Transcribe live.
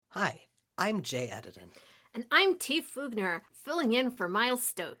Hi, I'm Jay Edidin, And I'm T. Fugner, filling in for Miles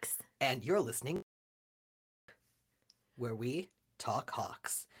Stokes. and you're listening where we talk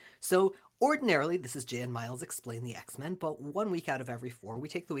Hawks. So, ordinarily, this is Jay and Miles Explain the X-Men, but 1 week out of every four, we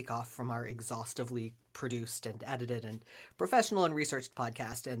take the week off from our exhaustively produced and edited and professional and researched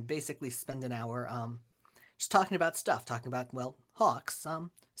podcast and basically spend an hour just talking about stuff, talking about, well, Hawks.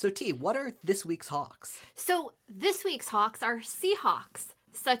 So, T, what are this week's Hawks? So this week's Hawks are Seahawks,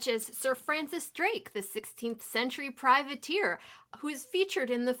 such as Sir Francis Drake, the 16th century privateer, who is featured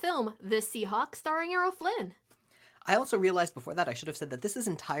in the film The Seahawk starring Errol Flynn. I also realized before that I should have said that this is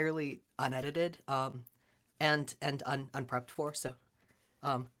entirely unedited and unprepped for. So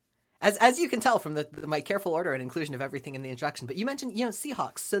um, as you can tell from my careful order and inclusion of everything in the introduction. But you mentioned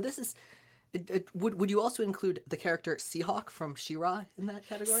Seahawks, so this is would you also include the character Seahawk from She-Ra in that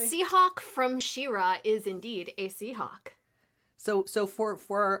category? Seahawk from She-Ra is indeed a Seahawk. So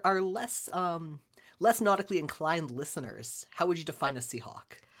for our less nautically inclined listeners, how would you define a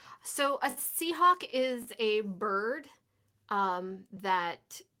Seahawk? So a Seahawk is a bird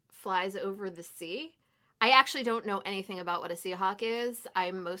that flies over the sea. I actually don't know anything about what a Seahawk is.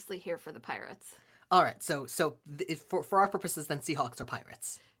 I'm mostly here for the pirates. All right, for our purposes, then Seahawks are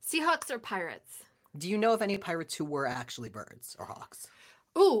pirates. Seahawks are pirates. Do you know of any pirates who were actually birds or hawks?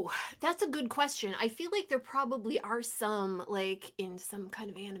 Ooh, that's a good question. I feel like there probably are some, like in some kind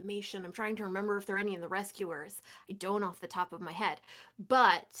of animation. I'm trying to remember if there are any in The Rescuers. I don't off the top of my head.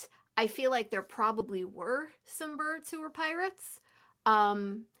 But I feel like there probably were some birds who were pirates.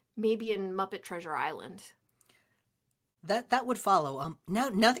 Maybe in Muppet Treasure Island. That would follow. Now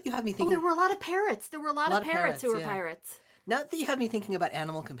that you have me Oh, there thinking, were a lot of parrots. There were a a lot lot of of parrots parrots, who were yeah. pirates. Now that you have me thinking about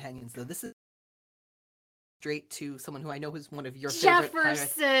animal companions, though, this is straight to someone who I know is one of your favorite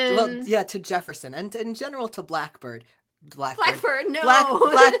pirates. Well, Jefferson. yeah, to Jefferson, and in general to Blackbird. Blackbird. Blackbird, no.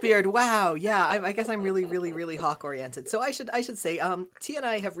 Blackbeard. Wow. Yeah, I guess I'm really hawk oriented. So I should say, T and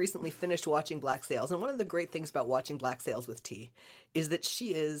I have recently finished watching Black Sails, and one of the great things about watching Black Sails with T is that she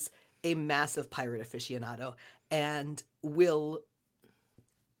is a massive pirate aficionado and will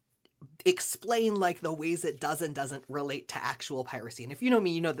explain like the ways it does and doesn't relate to actual piracy. And if you know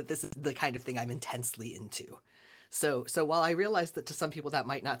me, you know that this is the kind of thing I'm intensely into. So while I realize that to some people that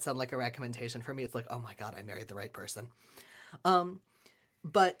might not sound like a recommendation, for me it's like, oh my god, I married the right person. Um,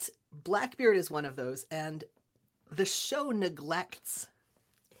 but Blackbeard is one of those, and the show neglects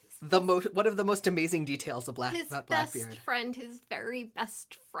the most one of the most amazing details of His about best Blackbeard. friend, his very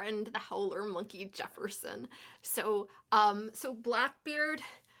best friend, the howler monkey Jefferson. So Blackbeard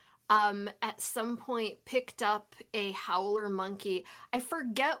at some point picked up a howler monkey. I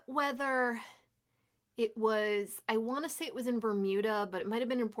forget whether it was, I want to say it was in Bermuda, but it might have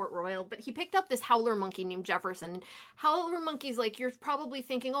been in Port Royal. But he picked up this howler monkey named Jefferson. Howler monkeys, like, you're probably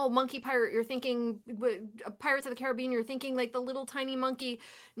thinking, oh, monkey pirate, you're thinking Pirates of the Caribbean, you're thinking like the little tiny monkey.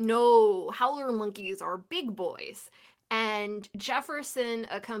 No, howler monkeys are big boys. And Jefferson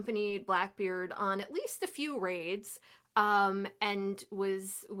accompanied Blackbeard on at least a few raids, and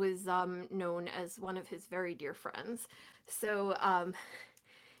was known as one of his very dear friends. So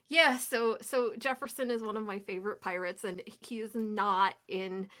Jefferson is one of my favorite pirates, and he is not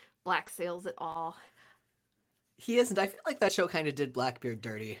in Black Sails at all. He isn't. I feel like that show kind of did Blackbeard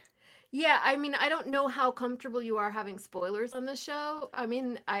dirty. Yeah, I mean, I don't know how comfortable you are having spoilers on this show. I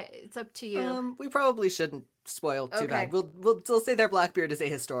mean, it's up to you. We probably shouldn't spoil too bad. Okay. We'll say their Blackbeard is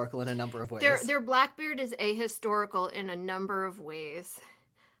ahistorical in a number of ways. Their Blackbeard is ahistorical in a number of ways.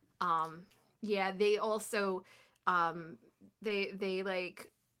 Um, yeah, they also um they like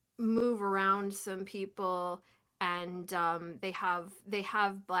move around some people, and they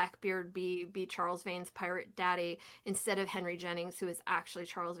have Blackbeard be Charles Vane's pirate daddy instead of Henry Jennings, who is actually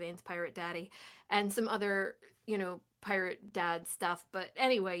Charles Vane's pirate daddy, and some other pirate dad stuff. But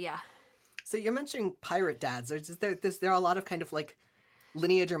anyway, yeah. So you're mentioning pirate dads. There are a lot of kind of like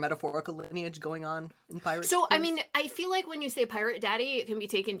lineage or metaphorical lineage going on in pirate So, I shows. mean, I feel like when you say pirate daddy, it can be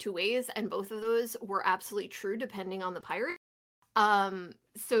taken two ways, and both of those were absolutely true depending on the pirate.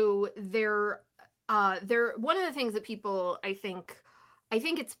 So they're one of the things that people, I think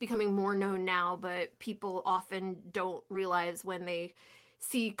it's becoming more known now, but people often don't realize when they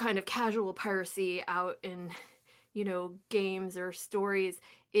see kind of casual piracy out in games or stories,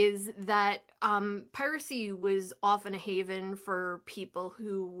 is that piracy was often a haven for people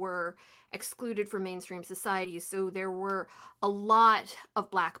who were excluded from mainstream society. So there were a lot of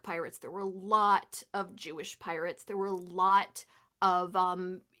black pirates, there were a lot of Jewish pirates, there were a lot of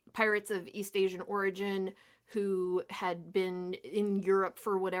pirates of East Asian origin who had been in Europe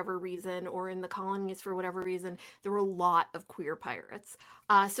for whatever reason or in the colonies for whatever reason. There were a lot of queer pirates.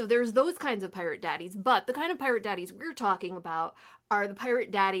 So there's those kinds of pirate daddies, but the kind of pirate daddies we're talking about are the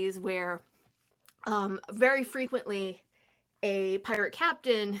pirate daddies where very frequently a pirate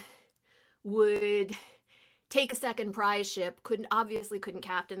captain would take a second prize ship, couldn't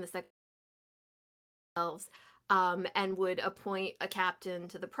captain the second themselves, and would appoint a captain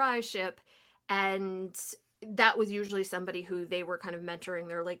to the prize ship, and that was usually somebody who they were kind of mentoring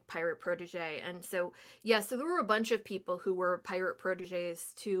their like pirate protege. And so yeah, so there were a bunch of people who were pirate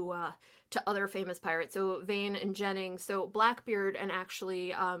proteges to other famous pirates. So Vane and Jennings, so Blackbeard, and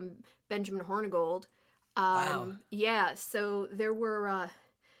actually Benjamin Hornigold. Wow. Yeah, so there were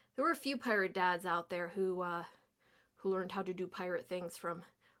a few pirate dads out there who learned how to do pirate things from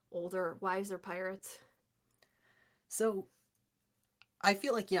older, wiser pirates. So I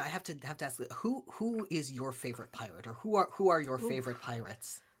feel like, I have to ask, who is your favorite pirate, or who are your Ooh, favorite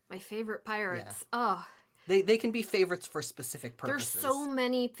pirates? my favorite Yeah. pirates. Oh, They can be favorites for specific there's so purposes.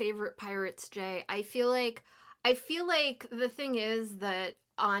 many favorite pirates, Jay. I feel like the thing is that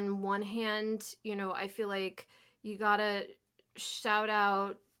on one hand, I feel like you gotta shout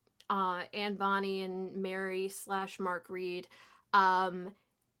out Anne Bonny and Mary slash Mark Reed. Um,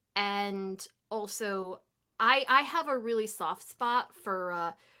 and also I have a really soft spot for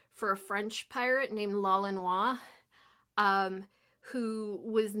a French pirate named L'Olonois, um, who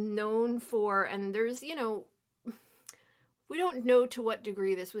was known for, and there's, we don't know to what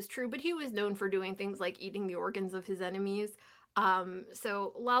degree this was true, but he was known for doing things like eating the organs of his enemies.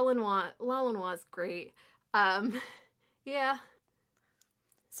 So L'Olonois is great. Um, yeah,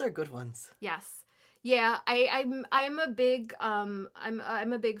 Those are good ones. yes. Yeah, I'm a big I'm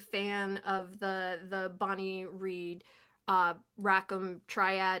a big fan of the Bonnie Reed Rackham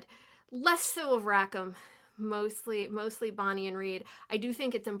triad. Less so of Rackham, mostly Bonnie and Reed. I do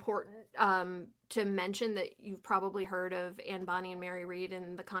think it's important to mention that you've probably heard of Anne Bonny and Mary Read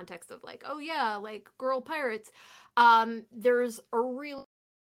in the context of like, oh yeah, like girl pirates. There's a real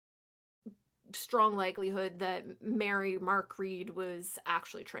strong likelihood that Mary Mark Reed was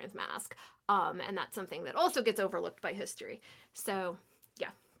actually transmasc. And that's something that also gets overlooked by history. So,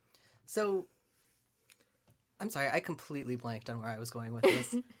 yeah. So I'm sorry, I completely blanked on where I was going with this.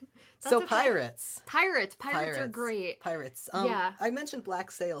 That's So okay. pirates. Pirates are Pirates. great. Pirates. Yeah. I mentioned Black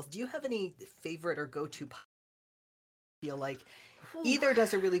Sails. Do you have any favorite or go-to feel like Ooh. either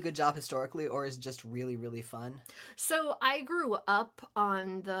does a really good job historically or is just really, really fun? So I grew up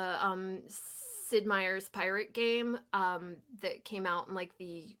on the Sid Meier's pirate game that came out in like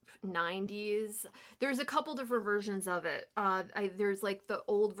the 90s. There's a couple different versions of it. There's like the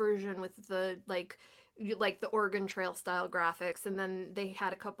old version with the like the Oregon Trail style graphics, and then they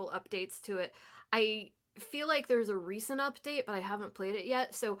had a couple updates to it. I feel like there's a recent update, but I haven't played it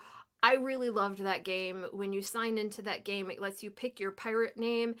yet. So I really loved that game. When you sign into that game, it lets you pick your pirate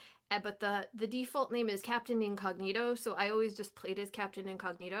name, but the default name is Captain Incognito, so I always just played as Captain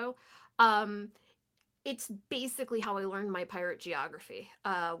Incognito. Um, it's basically how I learned my pirate geography.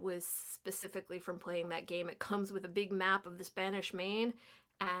 Was specifically from playing that game. It comes with a big map of the Spanish Main,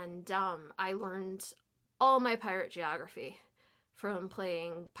 and I learned all my pirate geography from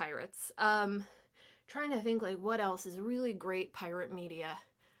playing pirates. Trying to think like what else is really great pirate media.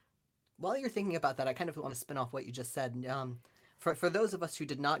 While you're thinking about that, I kind of want to spin off what you just said. For those of us who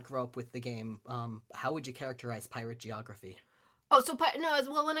did not grow up with the game, how would you characterize pirate geography? Oh, so no, as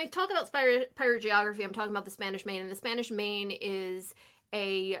well. When I talk about pirate geography, I'm talking about the Spanish Main, and the Spanish Main is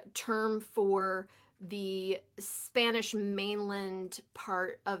a term for the Spanish mainland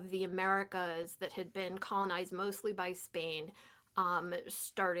part of the Americas that had been colonized mostly by Spain,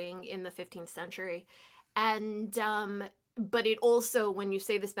 starting in the 15th century, and but it also, when you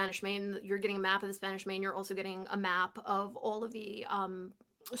say the Spanish Main, you're getting a map of the Spanish Main. You're also getting a map of all of the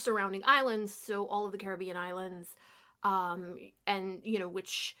surrounding islands, so all of the Caribbean islands, and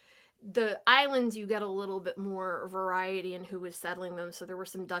which the islands you get a little bit more variety in who was settling them. So there were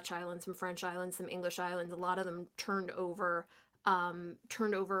some Dutch islands, some French islands, some English islands. A lot of them turned over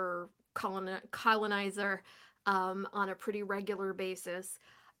colonizer on a pretty regular basis.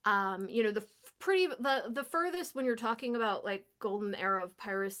 The furthest, when you're talking about like golden era of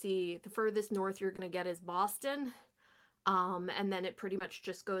piracy, the furthest north you're gonna get is Boston. And then it pretty much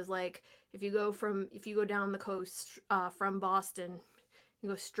just goes like, if you go down the coast from Boston, you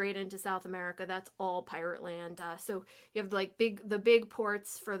go straight into South America. That's all pirate land. So you have like the big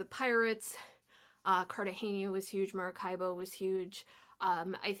ports for the pirates. Cartagena was huge. Maracaibo was huge.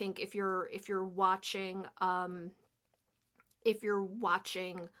 I think if you're watching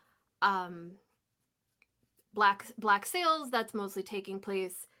um, black sails, that's mostly taking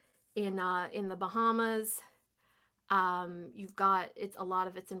place in the Bahamas. You've got it's a lot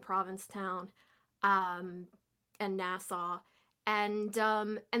of it's in Provincetown, um, and Nassau, and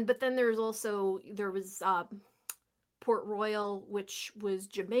but then there was Port Royal, which was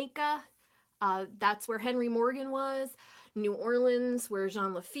Jamaica. That's where Henry Morgan was. New Orleans, where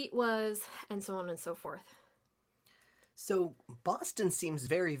Jean Lafitte was, and so on and so forth. So Boston seems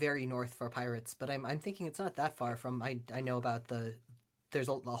very, very north for pirates, but I'm thinking it's not that far from. I know about there's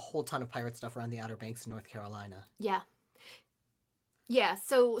a whole ton of pirate stuff around the Outer Banks in North Carolina. Yeah, yeah.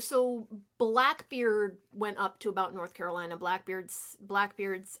 So Blackbeard went up to about North Carolina.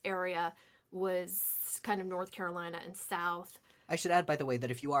 Blackbeard's area was kind of North Carolina and south. I should add, by the way,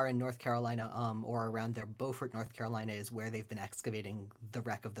 that if you are in North Carolina, or around there, Beaufort, North Carolina, is where they've been excavating the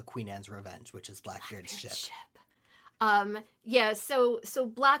wreck of the Queen Anne's Revenge, which is Blackbeard's Blackbeard's ship. ship. Yeah, so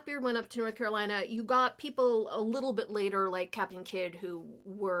Blackbeard went up to North Carolina. You got people a little bit later, like Captain Kidd, who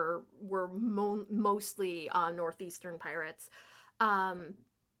were mostly northeastern pirates. Um,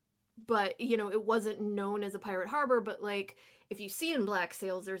 but it wasn't known as a pirate harbor. But like, if you see in Black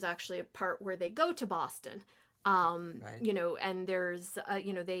Sails, there's actually a part where they go to Boston. Right. And there's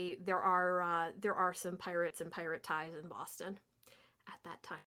there are some pirates and pirate ties in Boston at that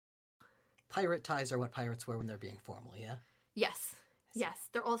time. Pirate ties are what pirates wear when they're being formal, yeah? Yes. Yes.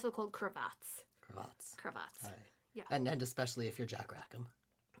 They're also called cravats. Cravats. Cravats. All right. Yeah. And especially if you're Jack Rackham.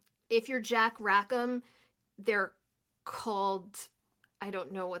 If you're Jack Rackham, they're called, I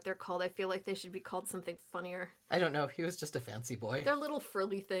don't know what they're called. I feel like they should be called something funnier. I don't know. He was just a fancy boy. They're little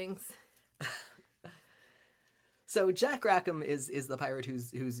frilly things. So Jack Rackham is the pirate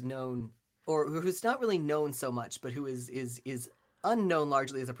who's known, or who's not really known so much, but who is unknown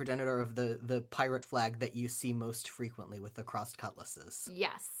largely as a progenitor of the pirate flag that you see most frequently with the crossed cutlasses.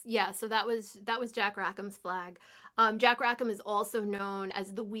 Yes. Yeah, so that was Jack Rackham's flag. Jack Rackham is also known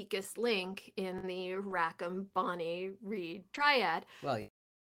as the weakest link in the Rackham Bonny Reed triad. Well,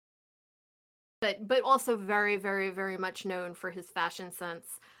 But also very, very, very much known for his fashion sense,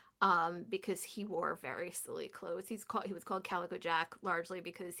 because he wore very silly clothes. He was called Calico Jack largely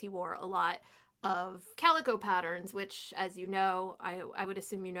because he wore a lot of calico patterns, which, as you know, I would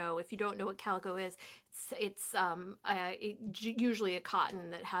assume you know. If you don't know what calico is, usually a cotton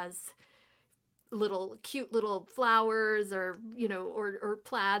that has little cute little flowers, or or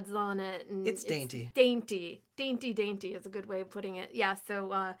plaids on it, and it's dainty. Dainty is a good way of putting it. Yeah,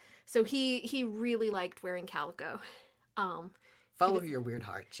 so he really liked wearing calico. um Follow your weird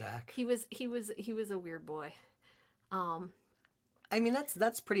heart, Jack. he was a weird boy. um I mean,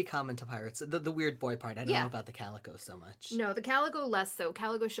 that's pretty common to pirates. The weird boy part. I don't yeah, know about the calico so much. no, the calico less so.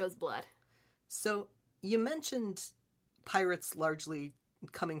 Calico shows blood. So you mentioned pirates largely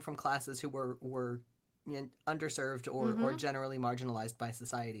coming from classes who were underserved or Mm-hmm. generally marginalized by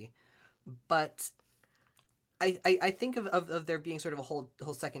society, but I think of there being sort of a whole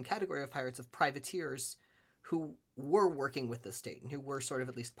second category of pirates, of privateers who were working with the state and who were sort of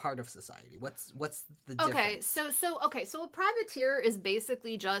at least part of society. What's the Okay, difference? so a privateer is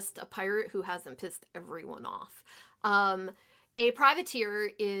basically just a pirate who hasn't pissed everyone off. Um, a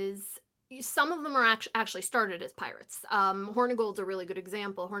privateer is some of them are actually started as pirates. Hornigold's a really good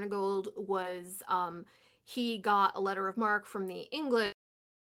example. Hornigold was he got a letter of marque from the English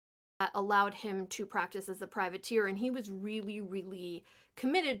that allowed him to practice as a privateer, and he was really, really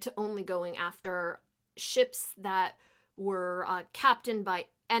committed to only going after ships that were captained by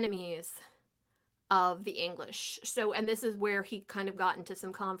enemies of the English. So, and this is where he kind of got into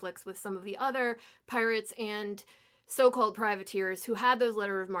some conflicts with some of the other pirates and so-called privateers who had those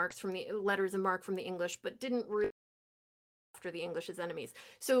letters of marque from the English, but didn't really after the English as enemies.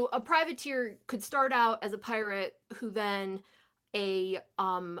 So, a privateer could start out as a pirate who then a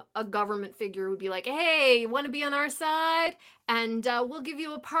government figure would be like, "Hey, you want to be on our side? And we'll give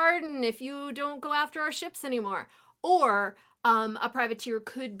you a pardon if you don't go after our ships anymore." Or a privateer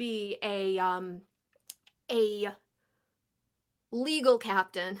could be a legal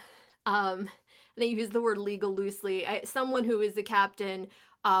captain. They use the word legal loosely. Someone who is a captain,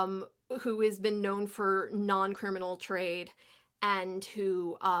 who has been known for non-criminal trade, and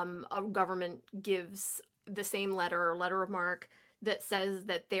who a government gives the same letter of marque that says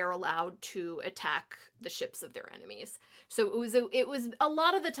that they're allowed to attack the ships of their enemies. So it was a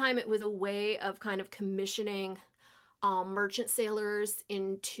lot of the time it was a way of kind of commissioning merchant sailors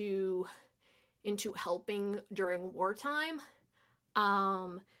into helping during wartime.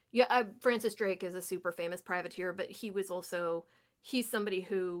 Yeah, Francis Drake is a super famous privateer, but he's somebody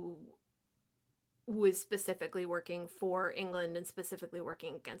who was specifically working for England and specifically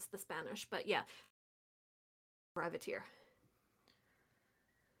working against the Spanish. But yeah, privateer?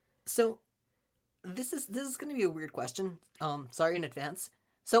 So this is going to be a weird question. Sorry in advance.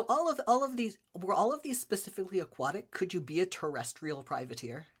 So all of these were all of these specifically aquatic? Could you be a terrestrial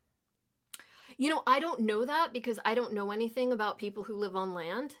privateer? You know, I don't know that because I don't know anything about people who live on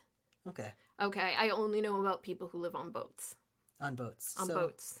land. Okay, Okay, I only know about people who live on boats. on boats. On So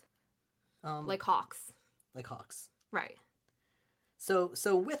boats, um, like hawks. like hawks. Right. So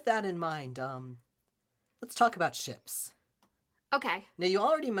with that in mind, let's talk about ships. Okay. Now you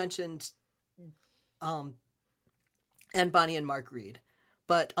already mentioned um and Bonnie and Mark Reed.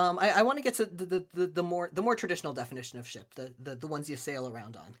 But I want to get to the more traditional definition of ship, the ones you sail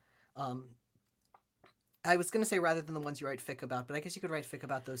around on. Um, I was gonna say rather than the ones you write fic about, but I guess you could write fic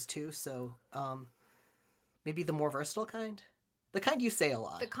about those too. So maybe the more versatile kind, the kind you sail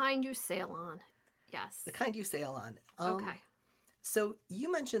on, The kind you sail on. Yes. the kind you sail on. Okay. So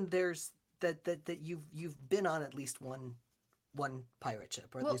you mentioned there's that you've been on at least one pirate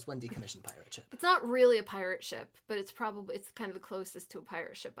ship, or at Well, least one decommissioned pirate ship. it's not really a pirate ship, but it's kind of the closest to a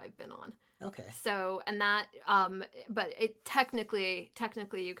pirate ship I've been on. Okay. So, and that but it technically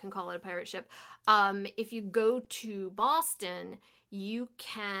you can call it a pirate ship. If you go to Boston, you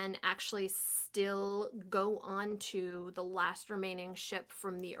can actually still go on to the last remaining ship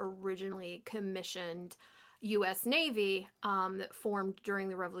from the originally commissioned US Navy that formed during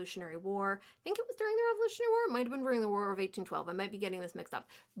the Revolutionary War. I think it was during the Revolutionary War. It might have been during the War of 1812. I might be getting this mixed up.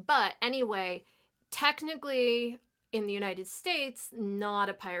 But anyway, technically in the United States, not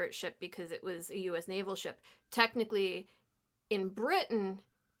a pirate ship because it was a US naval ship. Technically in Britain,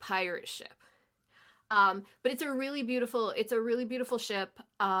 pirate ship. But it's a really beautiful ship.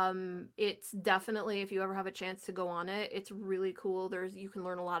 It's definitely, if you ever have a chance to go on it, it's really cool. You can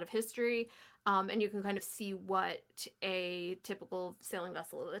learn a lot of history, and you can kind of see what a typical sailing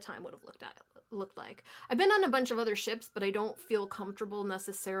vessel at the time would have looked like. I've been on a bunch of other ships, but I don't feel comfortable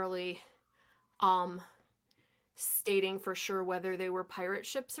necessarily, um, stating for sure whether they were pirate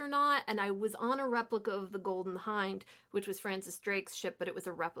ships or not. And I was on a replica of the Golden Hind, which was Francis Drake's ship, but it was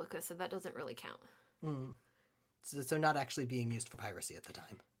a replica, so that doesn't really count. Hmm. So not actually being used for piracy at the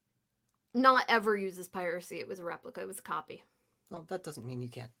time. Not ever uses piracy. It was a replica. It was a copy. Well, that doesn't mean you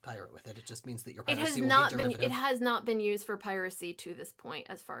can't pirate with it. It just means that your It has piracy will be not been. derivative. It has not been used for piracy to this point,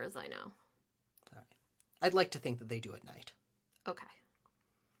 as far as I know. All right. I'd like to think that they do at night. Okay.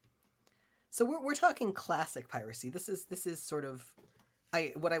 So we're talking classic piracy. This is sort of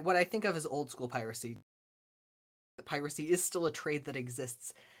what I think of as old school piracy. Piracy is still a trade that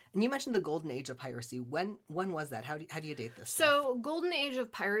exists. And you mentioned the golden age of piracy. When was that? How do you date this stuff? So, golden age of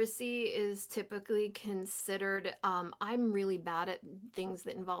piracy is typically considered. I'm really bad at things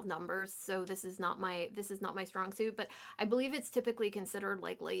that involve numbers, so this is not my strong suit. But I believe it's typically considered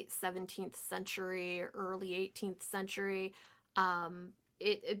like late 17th century, early 18th century. Um,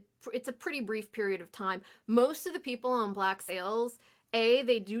 it's a pretty brief period of time. Most of the people on Black Sails,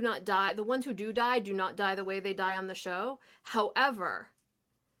 they do not die. The ones who do not die the way they die on the show. However,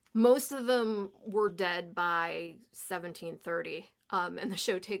 most of them were dead by 1730, and the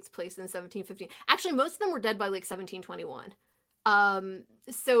show takes place in 1715. Actually, most of them were dead by like 1721.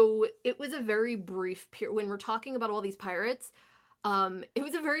 So it was a very brief period. When we're talking about all these pirates, it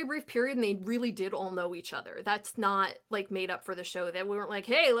was a very brief period, and they really did all know each other. That's not like made up for the show. That we weren't like,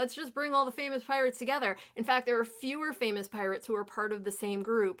 hey, let's just bring all the famous pirates together. In fact, there are fewer famous pirates who are part of the same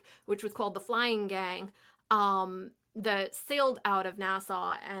group, which was called the Flying Gang. That sailed out of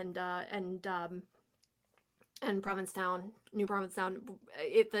Nassau and Provincetown, New Provincetown,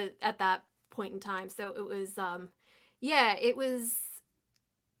 at that point in time. So it was, yeah, it was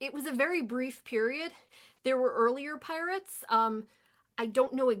a very brief period. There were earlier pirates. I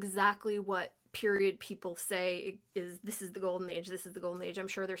don't know exactly what period people say is this is the golden age. This is the golden age. I'm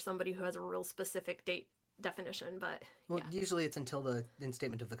sure there's somebody who has a real specific date definition, but Well, yeah. usually it's until the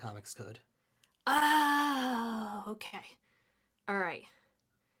instatement of the Comics Code. Oh, okay. All right.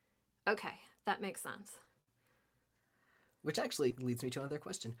 Okay, that makes sense. Which actually leads me to another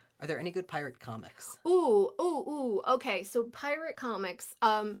question. Are there any good pirate comics? Ooh, ooh, ooh. Okay, so pirate comics.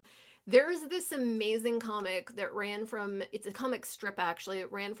 There's this amazing comic that ran from, it's a comic strip actually.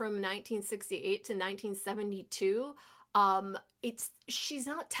 It ran from 1968 to 1972. She's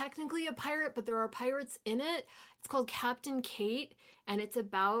not technically a pirate, but there are pirates in it. It's called Captain Kate, and it's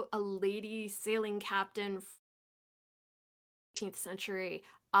about a lady sailing captain 18th century.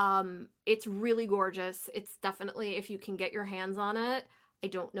 It's really gorgeous. It's definitely, if you can get your hands on it. I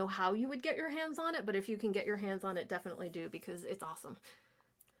don't know how you would get your hands on it, but if you can get your hands on it, definitely do because it's awesome.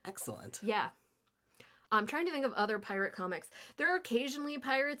 Excellent. Yeah. I'm trying to think of other pirate comics. There are occasionally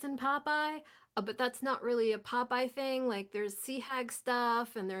pirates in Popeye, but that's not really a Popeye thing. Like there's Sea Hag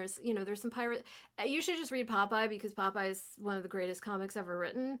stuff, and there's some pirate. You should just read Popeye because Popeye is one of the greatest comics ever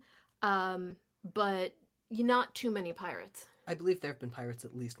written. Um, but not too many pirates. I believe there have been pirates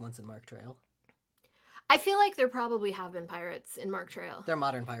at least once in Mark Trail. I feel like there probably have been pirates in Mark Trail. They're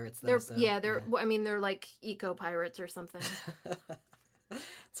modern pirates, though. They're So, yeah, they're. I mean, they're like eco pirates or something.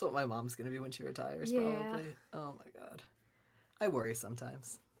 That's what my mom's gonna be when she retires, Yeah. probably. Oh my god, I worry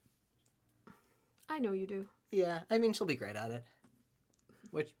sometimes. I know you do. Yeah, I mean she'll be great at it,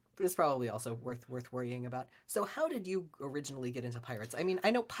 which is probably also worth worrying about. So, how did you originally get into pirates? I mean,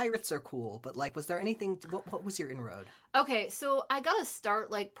 I know pirates are cool, but like, was there anything? What was your inroad? Okay, so I got to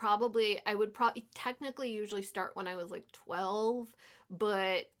start like probably I would probably technically usually start when I was like 12,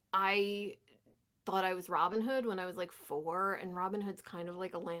 but I thought I was Robin Hood when I was like 4, and Robin Hood's kind of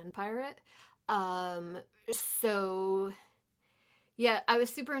like a land pirate. Um so yeah, I was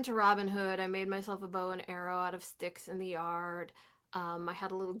super into Robin Hood. I made myself a bow and arrow out of sticks in the yard. I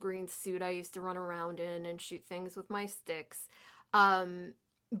had a little green suit I used to run around in and shoot things with my sticks. Um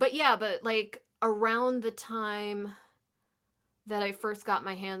but yeah, but like around the time that I first got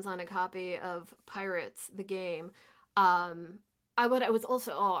my hands on a copy of Pirates, the game, um, I was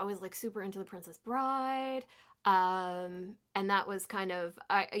also I was like super into the Princess Bride. And that was kind of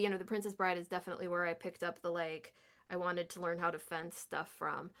the Princess Bride is definitely where I picked up the like I wanted to learn how to fence stuff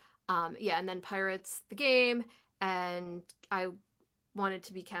from. Yeah, and then Pirates, the game, and I wanted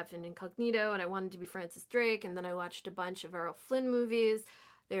to be Captain Incognito and I wanted to be Francis Drake, and then I watched a bunch of Errol Flynn movies.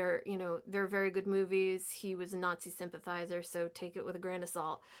 They're very good movies. He was a Nazi sympathizer, so take it with a grain of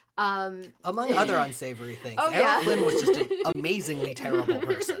salt. Among other unsavory things, Oh, Errol yeah. Flynn was just an amazingly terrible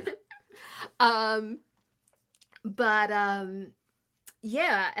person. um, but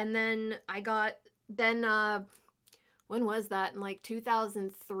yeah, and then when was that? In like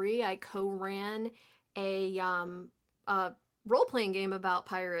 2003, I co-ran a role-playing game about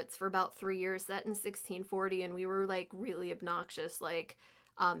pirates for about 3 years, set in 1640, and we were like really obnoxious, like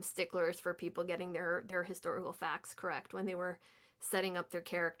sticklers for people getting their historical facts correct when they were setting up their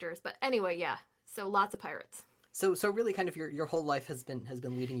characters. But anyway, yeah. So lots of pirates. So really, kind of your whole life has been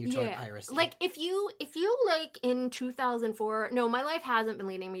leading you toward piracy. Like if you like in 2004, no, my life hasn't been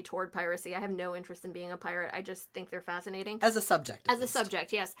leading me toward piracy. I have no interest in being a pirate. I just think they're fascinating. As a subject. At As a least.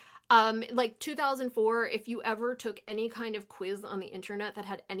 subject, yes. Like 2004, if you ever took any kind of quiz on the internet that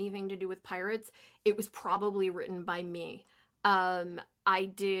had anything to do with pirates, it was probably written by me.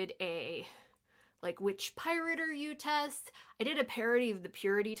 I did a like which pirate are you test. I did a parody of the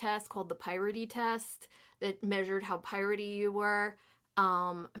purity test called the Piratey test that measured how piratey you were.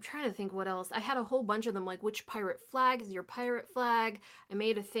 I'm trying to think what else. I had a whole bunch of them, like which pirate flag is your pirate flag. I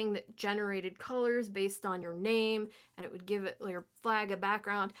made a thing that generated colors based on your name, and it would give it your flag a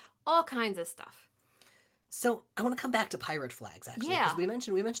background. All kinds of stuff. So I want to come back to pirate flags actually, Yeah. because we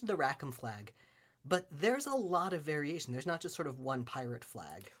mentioned the Rackham flag, but there's a lot of variation. There's not just sort of one pirate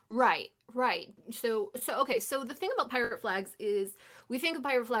flag. Right, right. So okay, so the thing about pirate flags is we think of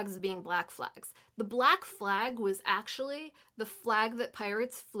pirate flags as being black flags. The black flag was actually the flag that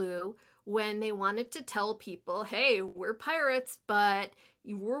pirates flew when they wanted to tell people, "Hey, we're pirates, but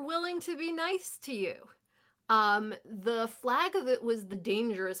we're willing to be nice to you." The flag that was the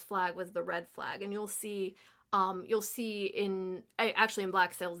dangerous flag was the red flag, and you'll see actually in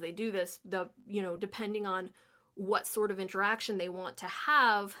Black Sails they do this, depending on what sort of interaction they want to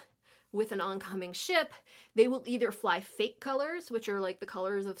have with an oncoming ship, they will either fly fake colors, which are like the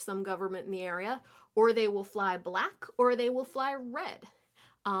colors of some government in the area, or they will fly black, or they will fly red.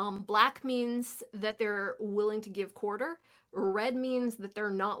 Black means that they're willing to give quarter. Red means that they're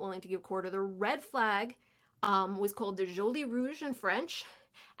not willing to give quarter. The red flag was called the Joli Rouge in French,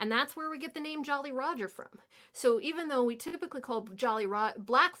 and that's where we get the name Jolly Roger from. So even though we typically call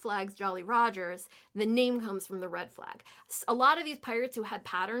black flags Jolly Rogers, the name comes from the red flag. A lot of these pirates who had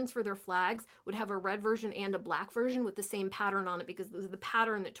patterns for their flags would have a red version and a black version with the same pattern on it, because it was the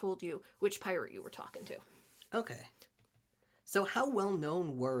pattern that told you which pirate you were talking to. Okay. So how well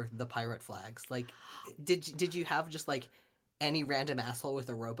known were the pirate flags? Like, did you have just like any random asshole with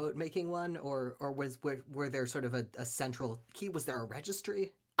a rowboat making one, or were there sort of a central key? Was there a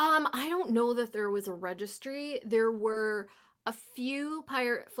registry? I don't know that there was a registry. There were a few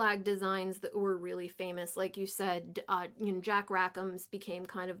pirate flag designs that were really famous. Like you said, Jack Rackham's became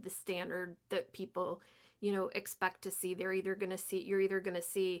kind of the standard that people, expect to see. You're either going to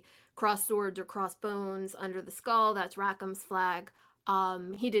see crossed swords or crossbones under the skull. That's Rackham's flag.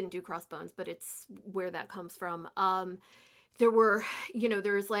 He didn't do crossbones, but it's where that comes from. there were,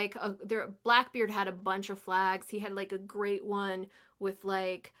 there's like Blackbeard had a bunch of flags. He had like a great one with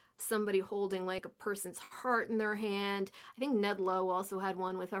like somebody holding like a person's heart in their hand. I think Ned Lowe also had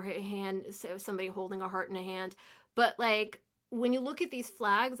one with a hand, so somebody holding a heart in a hand. But like when you look at these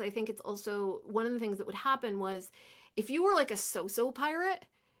flags, I think it's also one of the things that would happen was if you were like a so-so pirate,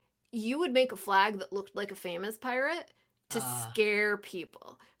 you would make a flag that looked like a famous pirate to Uh, scare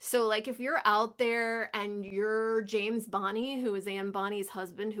people. So, like, if you're out there and you're James Bonney, who is Anne Bonny's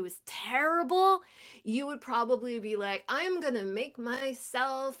husband, who is terrible, you would probably be like, I'm gonna make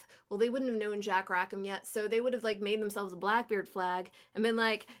myself. Well, they wouldn't have known Jack Rackham yet, so they would have like made themselves a Blackbeard flag and been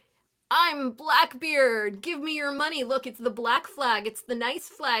like, I'm Blackbeard. Give me your money. Look, it's the black flag. It's the nice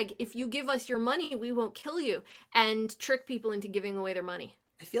flag. If you give us your money, we won't kill you. And trick people into giving away their money.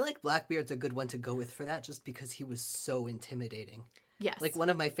 I feel like Blackbeard's a good one to go with for that just because he was so intimidating. Like Yes. one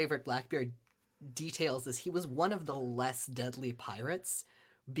of my favorite Blackbeard details is he was one of the less deadly pirates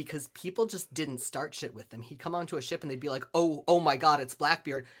because people just didn't start shit with him. He'd come onto a ship and they'd be like, "Oh my God, it's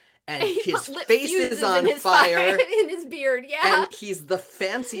Blackbeard," and He his put lit face fuses is on in his fire, in his beard. Yeah. and he's the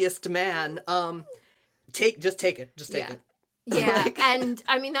fanciest man. Just take it, just take Yeah. it. Yeah, Like, and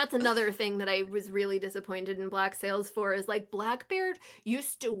I mean that's another thing that I was really disappointed in Black Sails for is like Blackbeard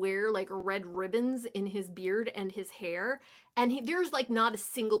used to wear like red ribbons in his beard and his hair, and there's like not a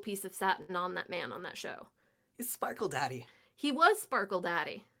single piece of satin on that man on that show. he's Sparkle Daddy. He was Sparkle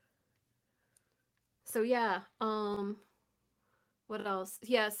Daddy. So yeah, what else?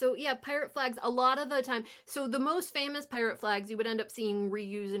 Yeah, so yeah, pirate flags a lot of the time. So the most famous pirate flags you would end up seeing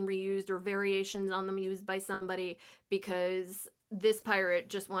reused and reused or variations on them used by somebody because this pirate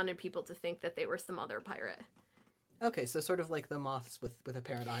just wanted people to think that they were some other pirate. Okay, so sort of like the moths with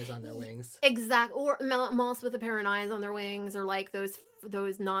apparent eyes on their wings. Exact or moths with apparent eyes on their wings, or like those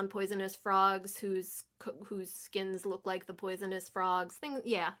non-poisonous frogs whose skins look like the poisonous frogs. Things,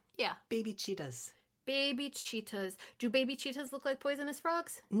 yeah, yeah. Baby cheetahs. Baby cheetahs. Do baby cheetahs look like poisonous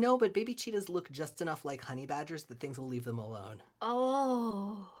frogs? No, but baby cheetahs look just enough like honey badgers that things will leave them alone.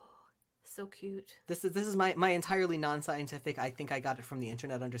 Oh, so cute. This is my entirely non-scientific. I think I got it from the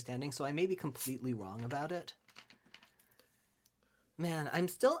internet understanding, so I may be completely wrong about it. Man, I'm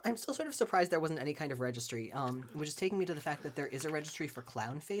still sort of surprised there wasn't any kind of registry. Which is taking me to the fact that there is a registry for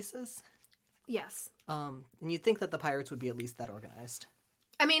clown faces. Yes. And you'd think that the pirates would be at least that organized.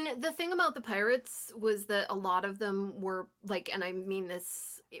 I mean, the thing about the pirates was that a lot of them were like, and I mean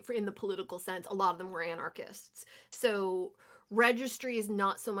this in the political sense, a lot of them were anarchists. So registry is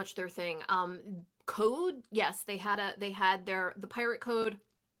not so much their thing. Code, yes, they had the pirate code,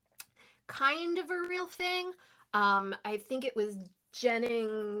 kind of a real thing. I think it was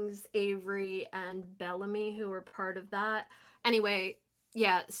Jennings, Avery, and Bellamy who were part of that. Anyway,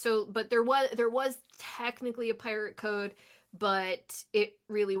 yeah. So, but there was technically a pirate code, but it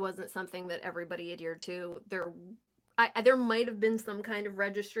really wasn't something that everybody adhered to. There might have been some kind of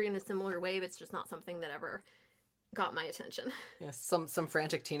registry in a similar way, but it's just not something that ever got my attention. Yes, some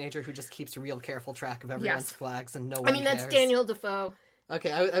frantic teenager who just keeps real careful track of everyone's Yes. flags and no I one mean, that's cares. Daniel Defoe. Okay,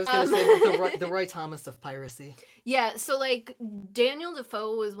 I was gonna say the Roy Thomas of piracy. Yeah, so like Daniel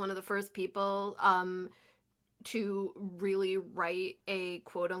Defoe was one of the first people to really write a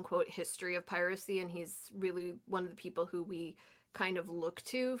quote unquote history of piracy, and he's really one of the people who we kind of look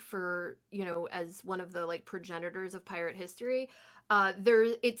to for, as one of the like progenitors of pirate history.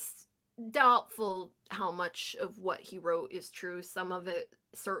 It's doubtful how much of what he wrote is true. Some of it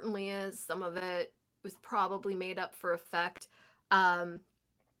certainly is, some of it was probably made up for effect.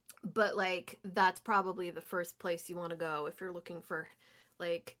 But like that's probably the first place you want to go if you're looking for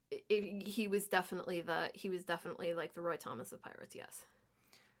like he was definitely like the Roy Thomas of pirates. Yes.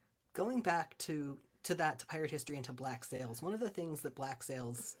 Going back to pirate history and to Black Sails, one of the things that Black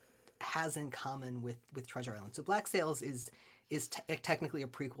Sails has in common with Treasure Island. So Black Sails is technically a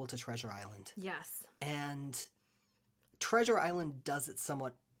prequel to Treasure Island, Yes. and Treasure Island does it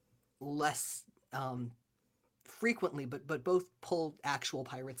somewhat less frequently, but both pull actual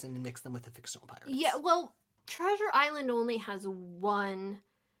pirates in and mix them with the fictional pirates. Yeah, well, Treasure Island only has one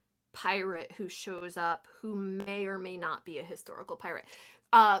pirate who shows up who may or may not be a historical pirate.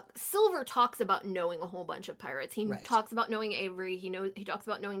 Silver talks about knowing a whole bunch of pirates. He Right. talks about knowing Avery. He talks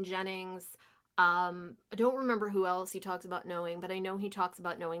about knowing Jennings. I don't remember who else he talks about knowing, but I know he talks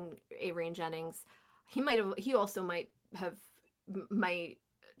about knowing Avery and Jennings. He also might have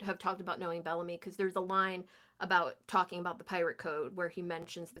talked about knowing Bellamy, because there's a line about talking about the pirate code where he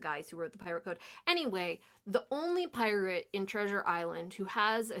mentions the guys who wrote the pirate code. Anyway, the only pirate in Treasure Island who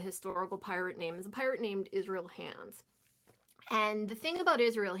has a historical pirate name is a pirate named Israel Hands. And the thing about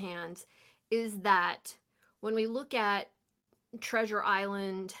Israel Hands is that when we look at Treasure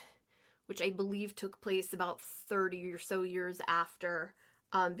Island, which I believe took place about 30 or so years after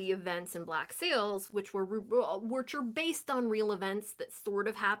the events in Black Sails, which are based on real events that sort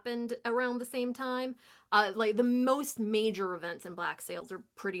of happened around the same time. Like the most major events in Black Sails are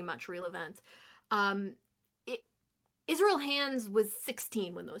pretty much real events. Um, it, Israel Hands was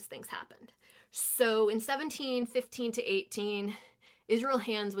 16 when those things happened. So in 1715 to 18, Israel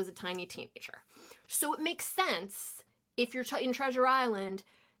Hands was a tiny teenager. So it makes sense if you're in Treasure Island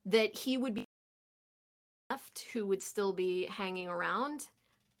that he would be left who would still be hanging around.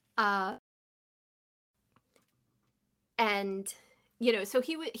 Uh, and so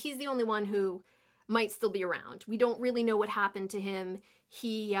he's the only one who might still be around. We don't really know what happened to him.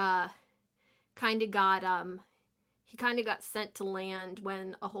 He kind of got sent to land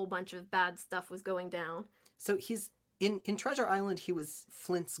when a whole bunch of bad stuff was going down. So he's in Treasure Island. He was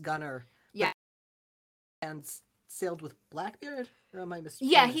Flint's gunner. Yeah, and sailed with Blackbeard. Or am I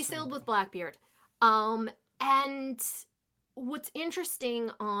mistaken? Yeah, he sailed with Blackbeard. And what's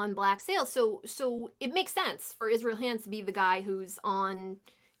interesting on Black Sails, so it makes sense for Israel Hands to be the guy who's on,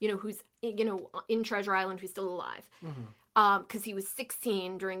 who's in Treasure Island, who's still alive. Because he was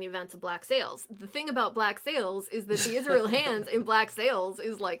 16 during the events of Black Sails. The thing about Black Sails is that the Israel Hands in Black Sails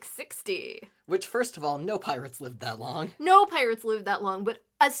is like 60. Which, first of all, no pirates lived that long. No pirates lived that long, but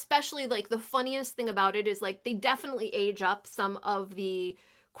especially, like, the funniest thing about it is, like, they definitely age up some of the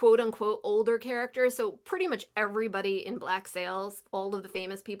quote-unquote older characters. So pretty much everybody in Black Sails, all of the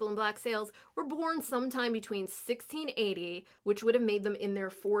famous people in Black Sails, were born sometime between 1680, which would have made them in their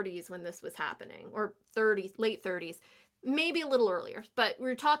 40s when this was happening, or 30s, late 30s. Maybe a little earlier, but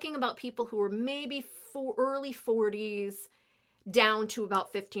we're talking about people who were maybe early 40s down to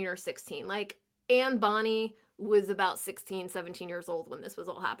about 15 or 16. Like Anne Bonny was about 16, 17 years old when this was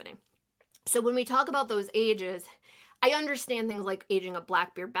all happening. So when we talk about those ages, I understand things like aging up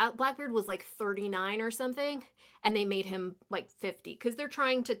Blackbeard. Blackbeard was like 39 or something, and they made him like 50 because they're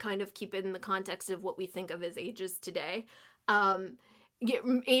trying to kind of keep it in the context of what we think of as ages today.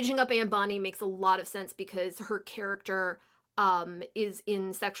 Aging up Anne Bonny makes a lot of sense because her character is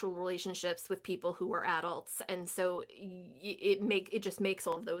in sexual relationships with people who are adults, and so it just makes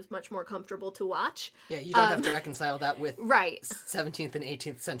all of those much more comfortable to watch. Yeah, you don't have to reconcile that with right 17th and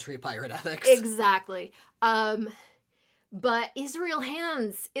 18th century pirate ethics. Exactly. But Israel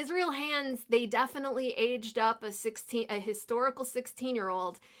Hands, they definitely aged up a historical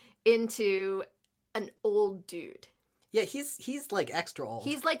 16-year-old into an old dude. Yeah, he's like extra old.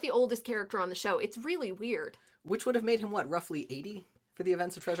 He's like the oldest character on the show. It's really weird. Which would have made him, what, roughly 80 for the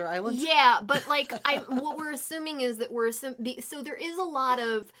events of Treasure Island? Yeah, but like what we're assuming is that so there is a lot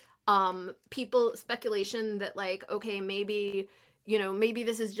of people speculation that like, okay, maybe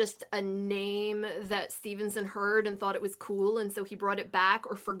this is just a name that Stevenson heard and thought it was cool, and so he brought it back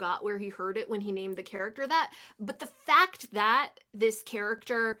or forgot where he heard it when he named the character that. But the fact that this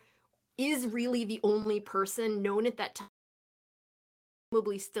character is really the only person known at that time,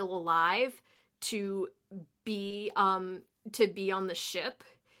 probably still alive, to be on the ship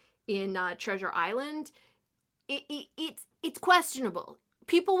in Treasure Island, it's questionable.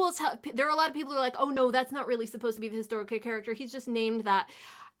 People will tell. There are a lot of people who are like, "Oh no, that's not really supposed to be the historical character. He's just named that,"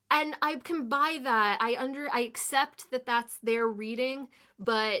 and I can buy that. I accept that that's their reading,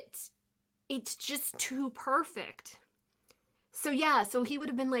 but it's just too perfect. So yeah, so he would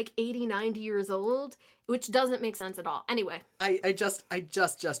have been like 80, 90 years old, which doesn't make sense at all. Anyway, I just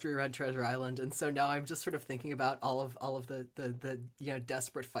reread Treasure Island, and so now I'm just sort of thinking about all of the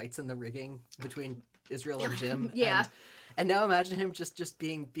desperate fights in the rigging between Israel and Jim. Yeah. And now imagine him just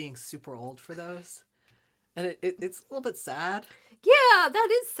being super old for those. And it's a little bit sad. Yeah, that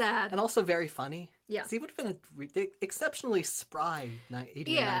is sad. And also very funny. Yeah. So he would have been exceptionally spry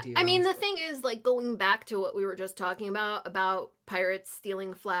 80 yeah. 90 I mean, the thing is, like, going back to what we were just talking about pirates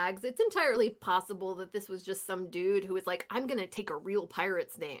stealing flags, it's entirely possible that this was just some dude who was like, I'm going to take a real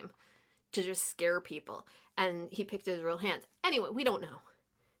pirate's name to just scare people. And he picked Israel Hands. Anyway, we don't know.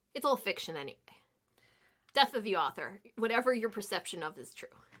 It's all fiction anyway. Death of the author. Whatever your perception of is true.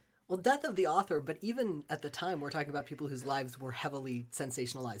 Well, death of the author, but even at the time, we're talking about people whose lives were heavily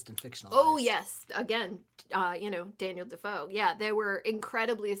sensationalized and fictionalized. Oh, yes. Again, Daniel Defoe. Yeah, they were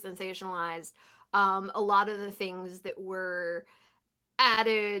incredibly sensationalized. A lot of the things that were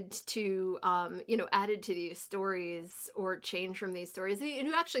added to these stories or changed from these stories.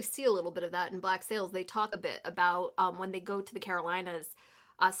 You actually see a little bit of that in Black Sails. They talk a bit about when they go to the Carolinas.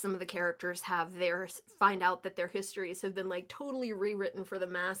 Some of the characters find out that their histories have been like totally rewritten for the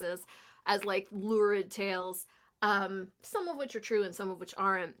masses as like lurid tales, some of which are true and some of which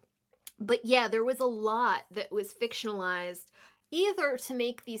aren't. But yeah, there was a lot that was fictionalized either to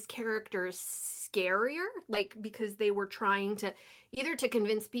make these characters scarier, like because they were trying to either to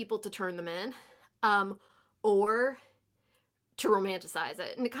convince people to turn them in, or to romanticize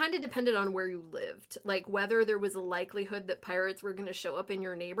it. And it kind of depended on where you lived, like whether there was a likelihood that pirates were going to show up in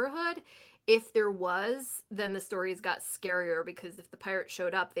your neighborhood. If there was, then the stories got scarier because if the pirates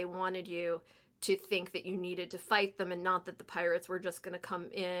showed up, they wanted you to think that you needed to fight them and not that the pirates were just going to come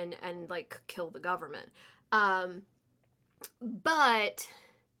in and like kill the government. Um, but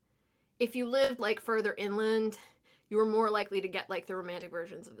if you lived like further inland, you were more likely to get like the romantic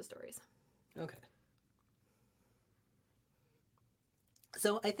versions of the stories. Okay.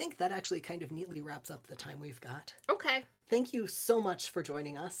 So I think that actually kind of neatly wraps up the time we've got. Okay. Thank you so much for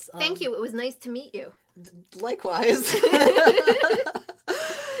joining us. Thank you. It was nice to meet you. Likewise.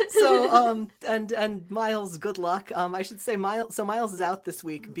 So and Miles, good luck. I should say Miles is out this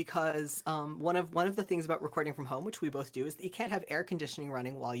week because one of the things about recording from home, which we both do, is that you can't have air conditioning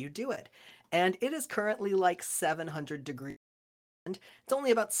running while you do it. And it is currently like 700 degrees. And it's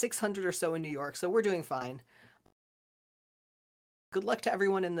only about 600 or so in New York, so we're doing fine. Good luck to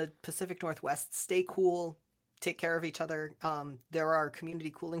everyone in the Pacific Northwest. Stay cool. Take care of each other. There are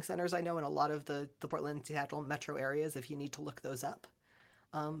community cooling centers, I know, in a lot of the Portland, Seattle metro areas if you need to look those up.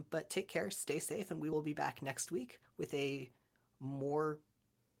 But take care, stay safe, and we will be back next week with a more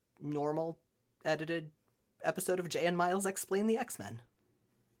normal edited episode of Jay and Miles Explain the X-Men.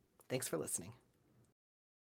 Thanks for listening.